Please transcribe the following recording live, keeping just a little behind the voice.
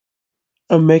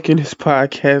I'm making this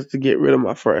podcast to get rid of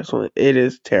my first one. It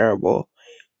is terrible.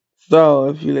 So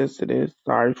if you listen to this,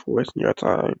 sorry for wasting your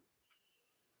time.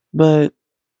 But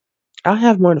I'll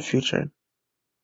have more in the future.